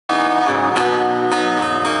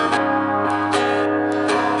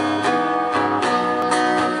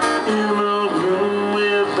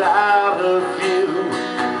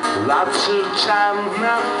of time,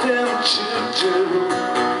 nothing to do.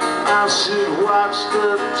 I should watch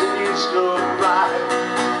the days go by.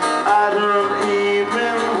 I don't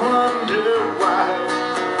even wonder why.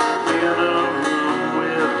 In a room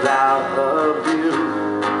without a view,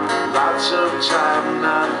 lots of time,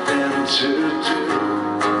 nothing to do.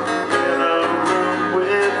 In a room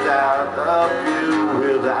without a view,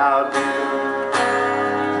 without you.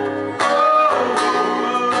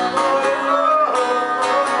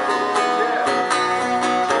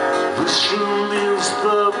 This room is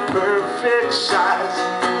the perfect size,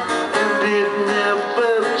 and it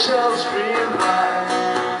never tells me lies.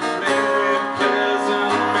 Maybe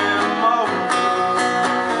pleasant memories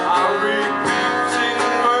are repeating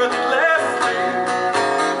wordlessly.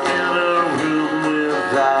 In a room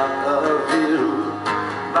without a view,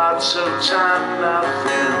 lots of time,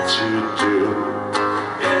 nothing to do.